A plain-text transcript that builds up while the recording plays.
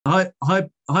Hi,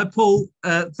 Paul.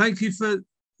 Thank you for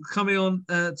coming on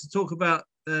to talk about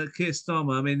Keir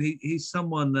Starmer. I mean, he's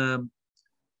someone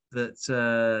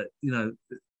that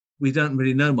we don't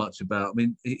really know much about. I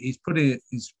mean, he's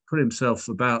put himself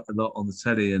about a lot on the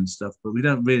telly and stuff, but we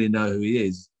don't really know who he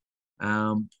is.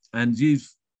 And you've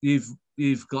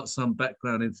you've got some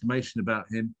background information about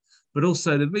him, but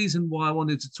also the reason why I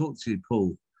wanted to talk to you,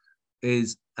 Paul,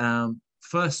 is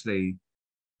firstly.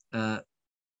 Uh,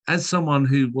 as someone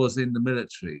who was in the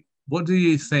military, what do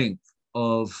you think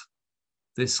of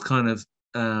this kind of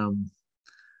um,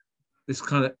 this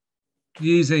kind of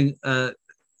using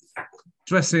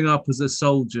dressing up as a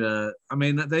soldier? I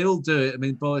mean, they all do it. I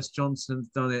mean, Boris Johnson's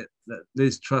done it.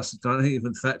 Liz Truss has done it.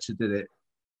 Even Thatcher did it.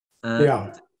 Uh,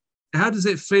 Yeah. how does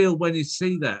it feel when you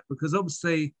see that? Because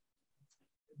obviously,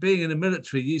 being in the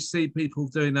military, you see people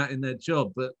doing that in their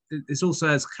job, but it's also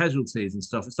has casualties and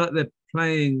stuff. It's like they're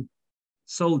playing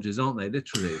soldiers, aren't they?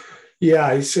 Literally.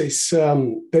 Yeah,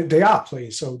 they are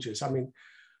playing soldiers. I mean,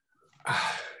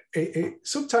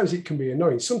 sometimes it can be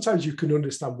annoying. Sometimes you can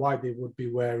understand why they would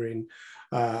be wearing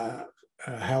a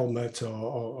helmet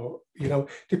or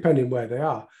depending where they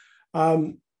are.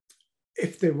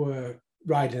 If they were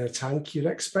riding a tank, you'd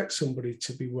expect somebody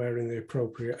to be wearing the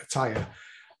appropriate attire.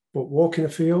 But walking a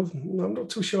field, I'm not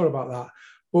too sure about that.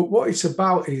 But what it's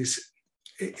about is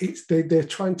they're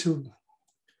trying to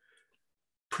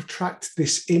protract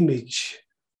this image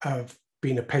of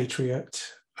being a patriot,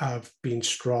 of being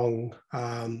strong,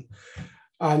 and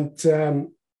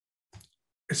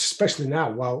especially now,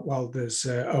 while there's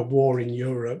a war in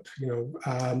Europe,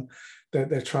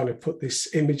 they're trying to put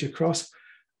this image across,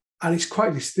 and it's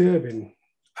quite disturbing.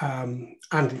 And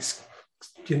it's,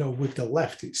 with the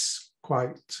left, it's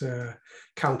quite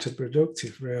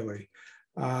counterproductive, really.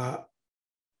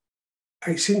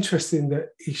 It's interesting that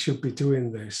he should be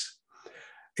doing this.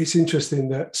 It's interesting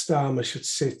that Starmer should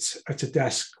sit at a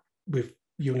desk with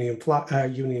Union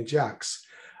Jacks,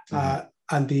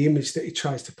 and the image that he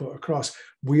tries to put across.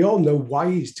 We all know why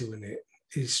he's doing it.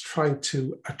 He's trying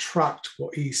to attract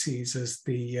what he sees as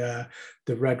the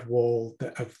red wall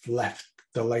that have left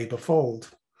the Labour fold.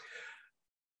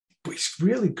 But he's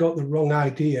really got the wrong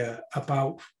idea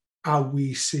about how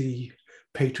we see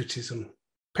patriotism.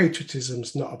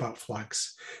 Patriotism's not about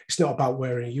flags. It's not about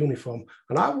wearing a uniform.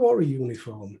 And I wore a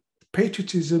uniform.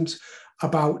 Patriotism's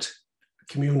about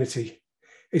community.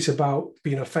 It's about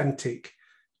being authentic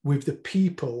with the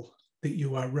people that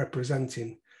you are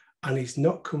representing. And he's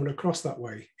not coming across that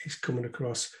way. He's coming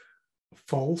across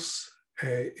false.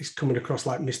 He's coming across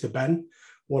like Mr. Ben.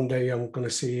 One day I'm going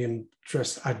to see him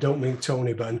dressed, I don't mean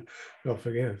Tony Benn, God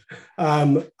forgive,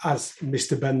 as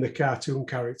Mr. Ben, the cartoon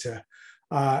character.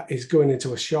 He's going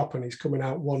into a shop and he's coming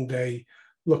out one day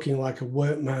looking like a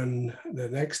workman. The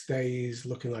next day he's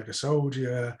looking like a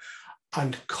soldier,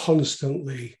 and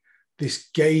constantly this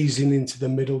gazing into the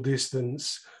middle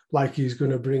distance, like he's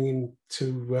going to bring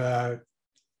into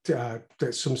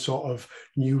some sort of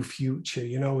new future.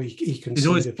 He can He's see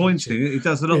always the pointing. future. He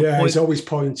does a lot of Yeah, pointing. he's always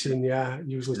pointing. Yeah,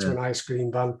 usually to an ice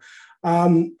cream van. I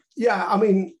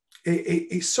mean,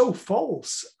 it's so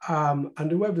false.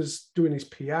 And whoever's doing his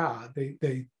PR,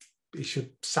 he should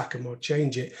sack him or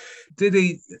change it. Did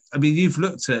he? I mean, you've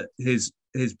looked at his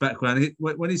background.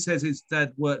 When he says his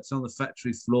dad worked on the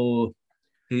factory floor,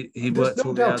 he There's worked no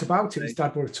all the doubt hours. about it. His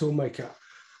dad was a toolmaker.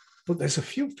 But there's a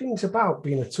few things about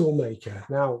being a toolmaker.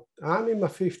 Now, I'm in my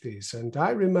 50s, and I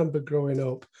remember growing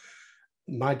up,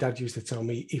 my dad used to tell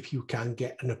me, if you can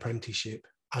get an apprenticeship,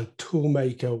 and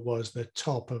toolmaker was the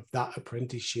top of that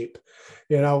apprenticeship.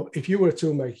 If you were a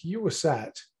toolmaker, you were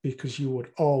set because you would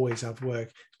always have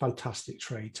work. Fantastic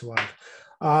trade to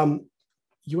have.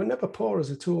 You were never poor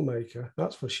as a toolmaker,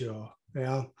 that's for sure.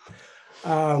 Yeah.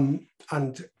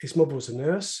 And his mother was a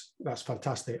nurse. That's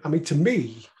fantastic. I mean, to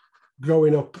me,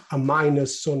 growing up a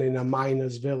miner's son in a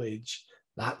miner's village,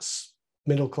 that's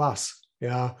middle class.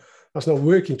 Yeah. That's not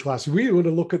working class. We would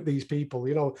have looked at these people,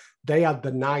 they had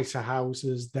the nicer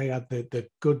houses, they had the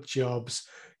good jobs,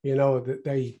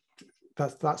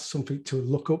 that's something to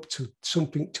look up to,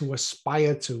 something to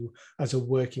aspire to as a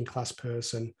working class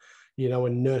person. A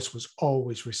nurse was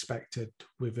always respected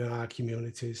within our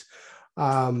communities.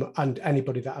 And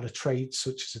anybody that had a trade,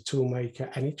 such as a toolmaker,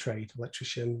 any trade,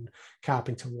 electrician,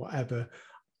 carpenter, whatever,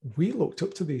 we looked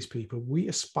up to these people. We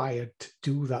aspired to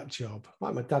do that job.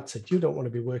 Like my dad said, you don't want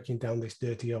to be working down this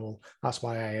dirty hole. That's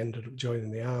why I ended up joining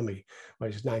the army. Well,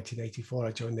 it was 1984,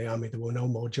 I joined the army. There were no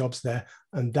more jobs there.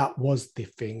 And that was the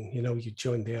thing, you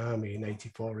joined the army in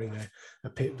 84 in a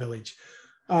pit village.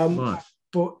 Right.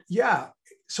 But yeah,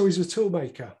 so he's a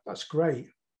toolmaker. That's great.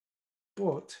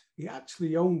 But he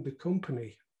actually owned the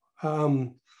company.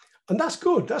 And that's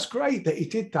good. That's great that he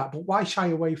did that. But why shy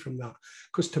away from that?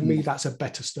 Because to me, that's a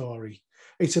better story.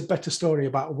 It's a better story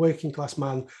about a working class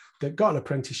man that got an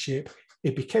apprenticeship.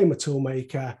 He became a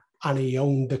toolmaker and he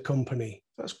owned the company.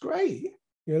 That's great.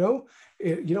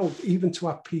 Even to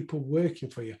have people working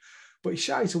for you. But he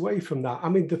shies away from that. I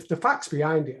mean, the facts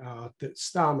behind it are that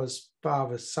Starmer's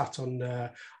father sat on, I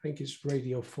think it's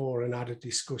Radio 4, and had a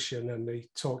discussion, and he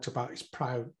talked about his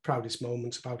proudest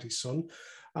moments about his son,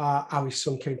 how his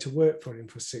son came to work for him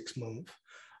for 6 months.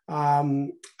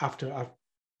 Actually,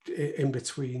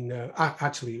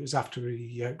 it was after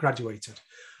he graduated,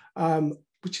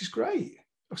 which is great.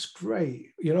 That's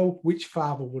great. Which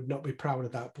father would not be proud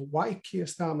of that? But why Keir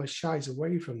Starmer shies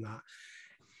away from that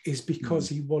is because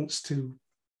he wants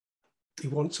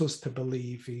us to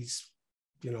believe he's,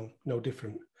 no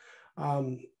different.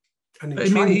 And in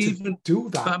trying to do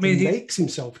that, he makes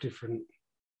himself different.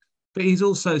 But he's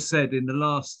also said in the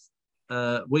last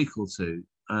week or two,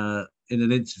 in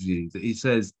an interview, that he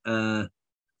says, I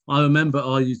remember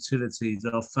our utilities,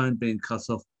 our phone being cut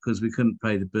off because we couldn't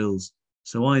pay the bills.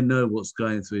 So I know what's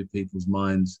going through people's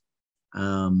minds.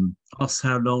 Asked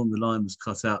how long the line was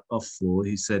cut out off for,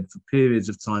 he said for periods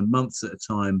of time, months at a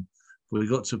time, but we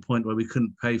got to a point where we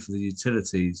couldn't pay for the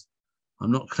utilities.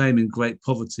 I'm not claiming great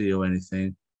poverty or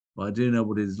anything, but I do know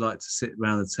what it is like to sit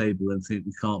around the table and think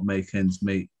we can't make ends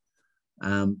meet.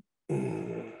 I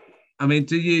mean,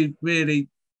 do you really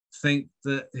think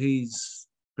that he's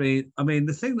been? I mean,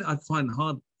 the thing that I find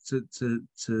hard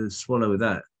to swallow with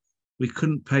that, we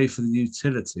couldn't pay for the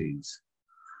utilities.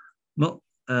 Not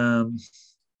the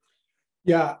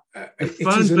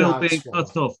phone bill being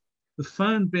cut off. The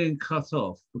phone being cut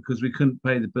off because we couldn't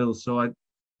pay the bill. So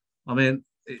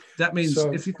that means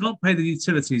if you can't pay the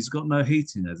utilities, he's got no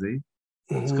heating, has he?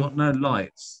 It's got no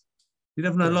lights. He'd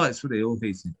have no lights, would he? Or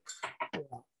heating.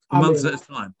 Months at a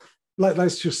time.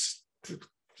 Let's just,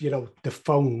 the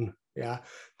phone. Yeah,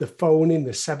 the phone in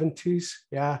the 70s.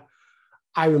 Yeah.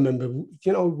 I remember,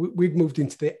 we'd moved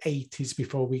into the 80s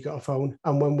before we got a phone.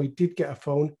 And when we did get a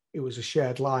phone, it was a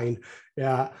shared line.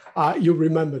 Yeah. You'll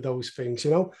remember those things,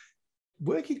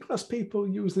 Working class people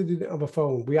usually didn't have a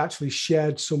phone. We actually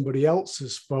shared somebody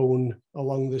else's phone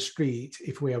along the street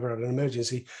if we ever had an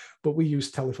emergency. But we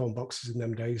used telephone boxes in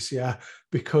them days,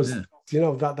 because,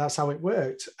 that's how it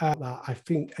worked. I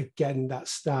think, again,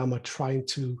 that's Starmer trying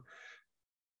to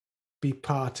be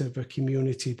part of a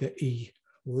community that he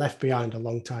left behind a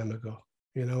long time ago,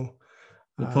 It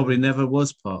probably never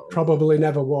was part of. Probably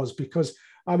never was, because,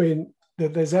 I mean,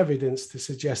 there's evidence to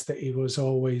suggest that he was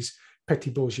always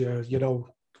petit bourgeois,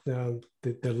 the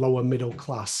lower middle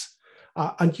class.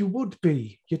 And you would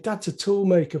be. Your dad's a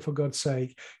toolmaker, for God's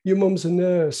sake. Your mum's a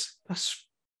nurse.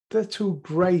 They're two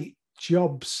great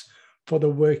jobs for the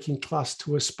working class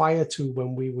to aspire to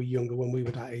when we were younger, when we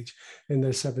were that age in the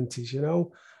 70s,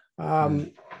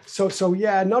 So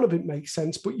none of it makes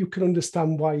sense, but you can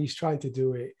understand why he's trying to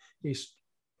do it. He's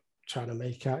trying to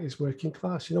make out his working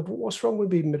class, but what's wrong with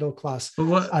being middle class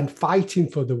and fighting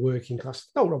for the working class?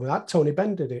 No wrong with that. Tony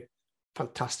Benn did it.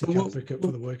 Fantastic advocate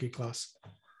for the working class.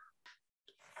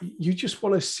 You just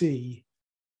want to see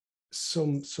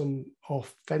some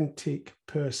authentic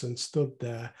person stood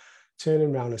there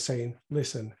turning around and saying,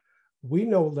 listen, we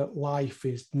know that life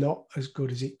is not as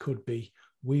good as it could be.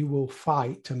 We will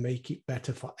fight to make it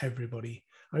better for everybody.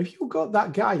 And if you've got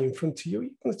that guy in front of you,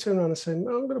 you're going to turn around and say,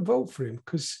 no, I'm going to vote for him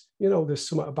because, there's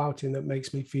something about him that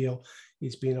makes me feel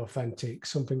he's being authentic,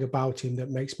 something about him that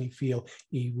makes me feel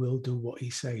he will do what he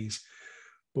says.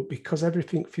 But because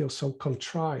everything feels so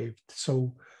contrived,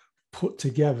 so put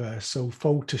together, so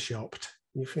photoshopped,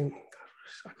 you think,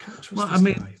 I can't trust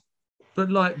this guy. But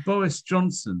like Boris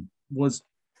Johnson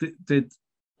did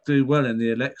do well in the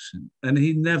election, and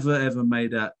he never ever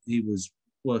made out he was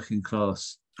working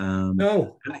class.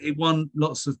 No, and he won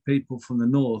lots of people from the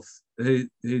north who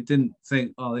didn't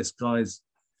think, oh, this guy's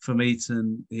from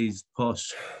Eton, he's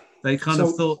posh. They kind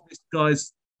of thought this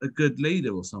guy's a good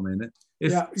leader or something.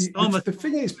 The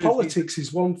thing is, politics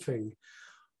is one thing,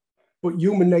 but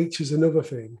human nature is another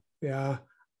thing. Yeah,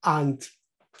 and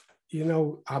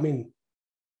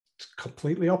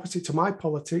completely opposite to my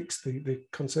politics. The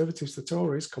Conservatives, the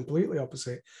Tories, completely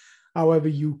opposite. However,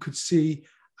 you could see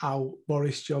how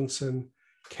Boris Johnson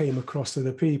came across to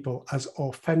the people as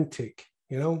authentic,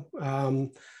 and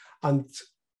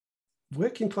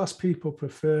working class people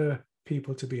prefer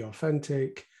people to be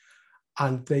authentic,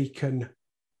 and they can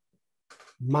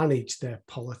manage their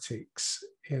politics,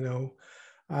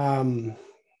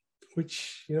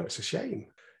 which, it's a shame.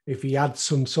 If he had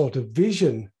some sort of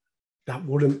vision, that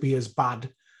wouldn't be as bad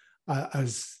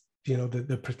as,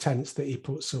 the pretense that he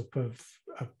puts up of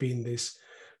being this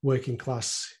working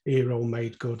class hero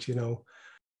made good, you know.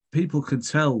 People can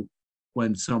tell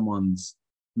when someone's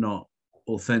not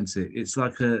authentic. It's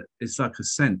like a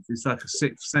sense. It's like a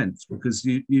sixth sense, because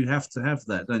you have to have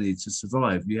that, don't you, to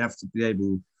survive. You have to be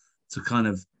able to kind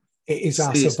of it is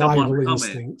our see survival someone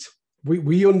instinct.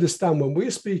 We understand when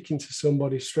we're speaking to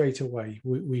somebody straight away,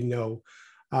 we know.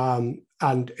 And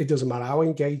it doesn't matter how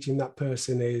engaging that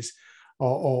person is,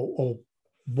 or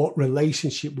what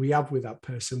relationship we have with that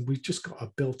person. We've just got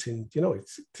a built-in, you know,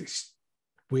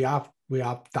 we have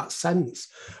that sense,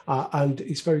 and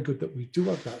it's very good that we do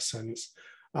have that sense.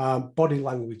 Body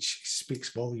language speaks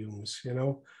volumes, you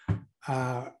know,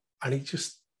 and he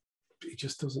just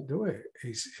doesn't do it.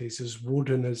 He's as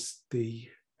wooden as the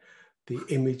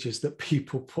images that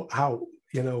people put out,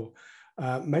 you know,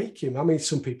 make him. I mean,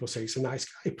 some people say he's a nice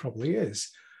guy. He probably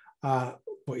is, but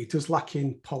he does lack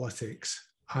in politics,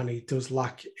 and he does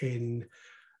lack in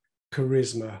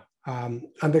charisma. And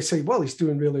they say, well, he's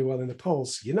doing really well in the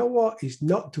polls. You know what? He's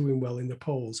not doing well in the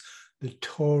polls. The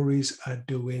Tories are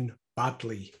doing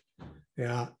badly.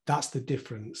 Yeah, that's the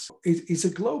difference. He's a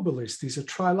globalist. He's a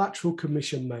Trilateral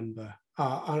Commission member.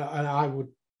 And I would,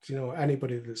 you know,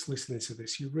 anybody that's listening to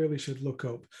this, you really should look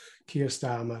up Keir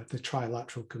Starmer, the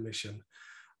Trilateral Commission,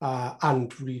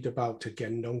 and read about,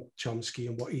 again, Noam Chomsky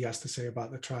and what he has to say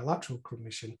about the Trilateral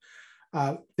Commission.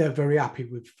 They're very happy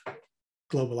with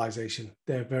globalization.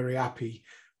 They're very happy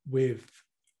with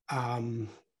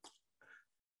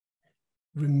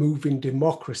removing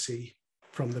democracy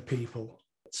from the people.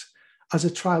 As a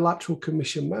Trilateral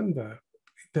Commission member,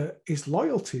 his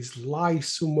loyalties lie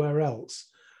somewhere else,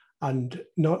 and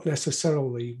not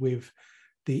necessarily with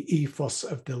the ethos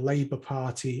of the Labour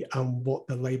Party and what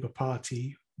the Labour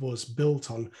Party was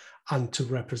built on and to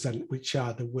represent, which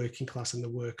are the working class and the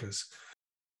workers.